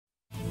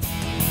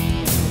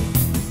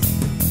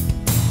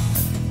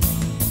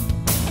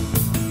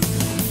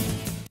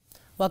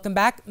Welcome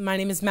back. My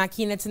name is Matt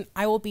Kienitz and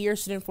I will be your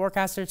student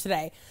forecaster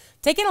today.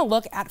 Taking a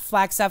look at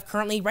Flagstaff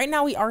currently, right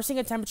now we are seeing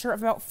a temperature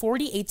of about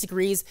 48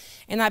 degrees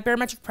and that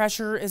barometric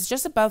pressure is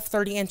just above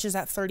 30 inches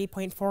at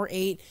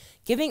 30.48,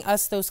 giving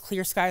us those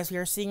clear skies we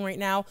are seeing right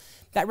now.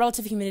 That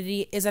relative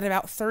humidity is at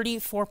about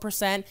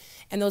 34%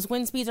 and those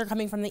wind speeds are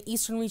coming from the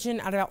eastern region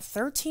at about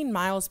 13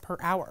 miles per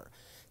hour.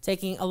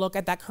 Taking a look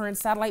at that current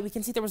satellite, we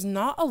can see there was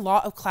not a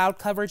lot of cloud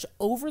coverage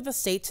over the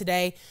state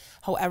today.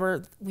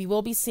 However, we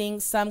will be seeing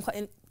some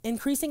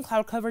increasing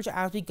cloud coverage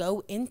as we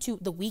go into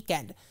the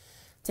weekend.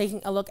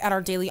 Taking a look at our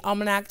daily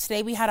almanac,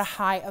 today we had a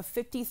high of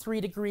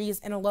 53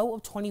 degrees and a low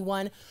of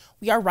 21.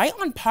 We are right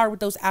on par with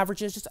those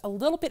averages, just a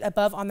little bit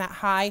above on that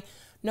high,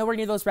 nowhere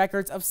near those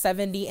records of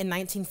 70 in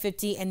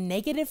 1950 and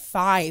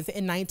 -5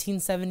 in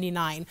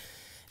 1979.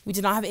 We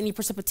did not have any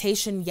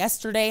precipitation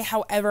yesterday.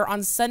 However,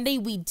 on Sunday,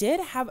 we did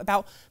have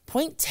about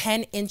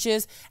 0.10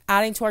 inches,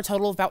 adding to our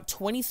total of about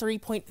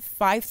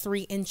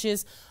 23.53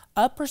 inches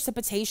of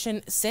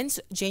precipitation since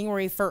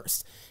January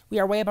 1st. We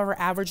are way above our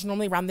average.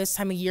 Normally around this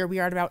time of year, we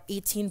are at about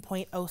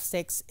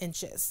 18.06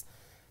 inches.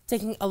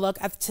 Taking a look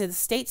at the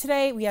state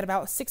today, we had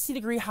about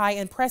 60-degree high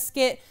in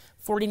Prescott,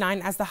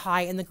 49 as the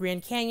high in the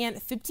Grand Canyon,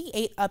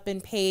 58 up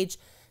in Page,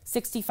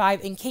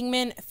 65 in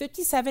Kingman,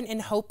 57 in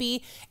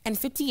Hopi, and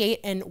 58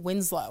 in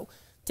Winslow.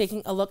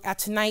 Taking a look at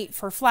tonight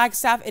for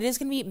Flagstaff, it is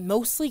going to be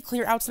mostly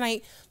clear out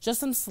tonight,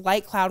 just some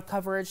slight cloud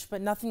coverage, but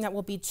nothing that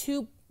will be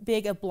too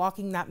big of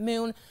blocking that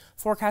moon.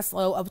 Forecast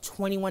low of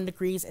 21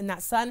 degrees and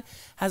that sun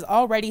has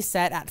already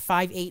set at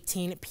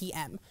 5:18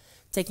 p.m.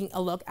 Taking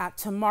a look at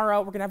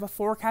tomorrow, we're going to have a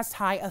forecast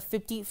high of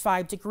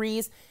 55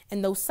 degrees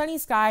and those sunny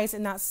skies,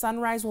 and that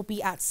sunrise will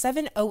be at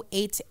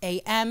 7:08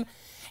 a.m.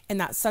 and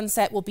that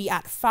sunset will be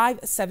at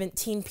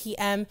 5:17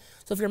 p.m.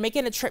 So if you're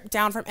making a trip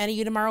down from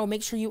NAU tomorrow,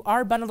 make sure you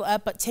are bundled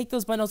up, but take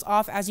those bundles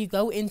off as you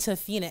go into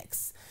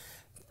Phoenix.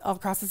 All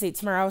across the state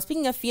tomorrow.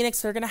 Speaking of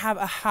Phoenix, they're going to have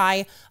a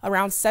high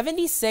around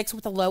 76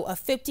 with a low of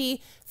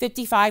 50,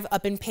 55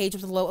 up in Page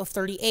with a low of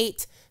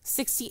 38,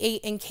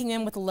 68 in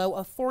Kingman with a low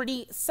of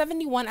 40,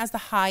 71 as the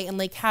high in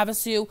Lake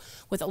Havasu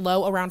with a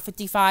low around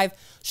 55,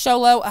 Show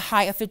Low a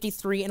high of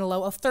 53 and a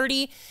low of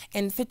 30,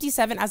 and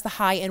 57 as the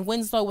high in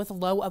Winslow with a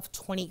low of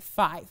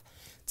 25.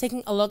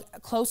 Taking a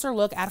closer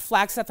look at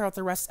Flagstaff throughout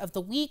the rest of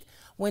the week.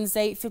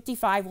 Wednesday,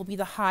 55 will be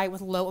the high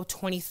with a low of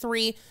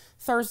 23.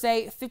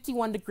 Thursday,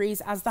 51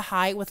 degrees as the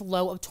high with a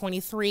low of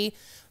 23.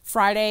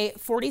 Friday,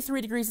 43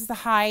 degrees is the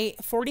high,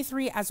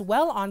 43 as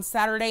well on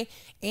Saturday.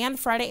 And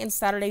Friday and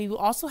Saturday, we will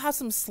also have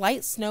some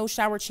slight snow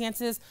shower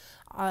chances,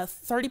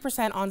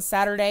 30% on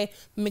Saturday.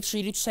 Make sure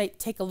you do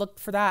take a look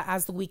for that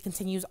as the week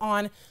continues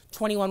on.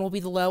 21 will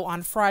be the low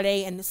on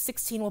Friday and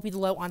 16 will be the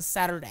low on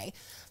Saturday.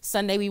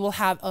 Sunday, we will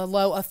have a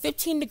low of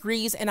 15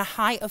 degrees and a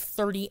high of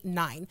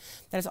 39.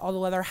 That is all the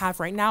weather I have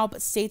right now,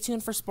 but stay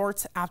tuned for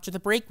sports after the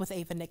break with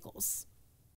Ava Nichols.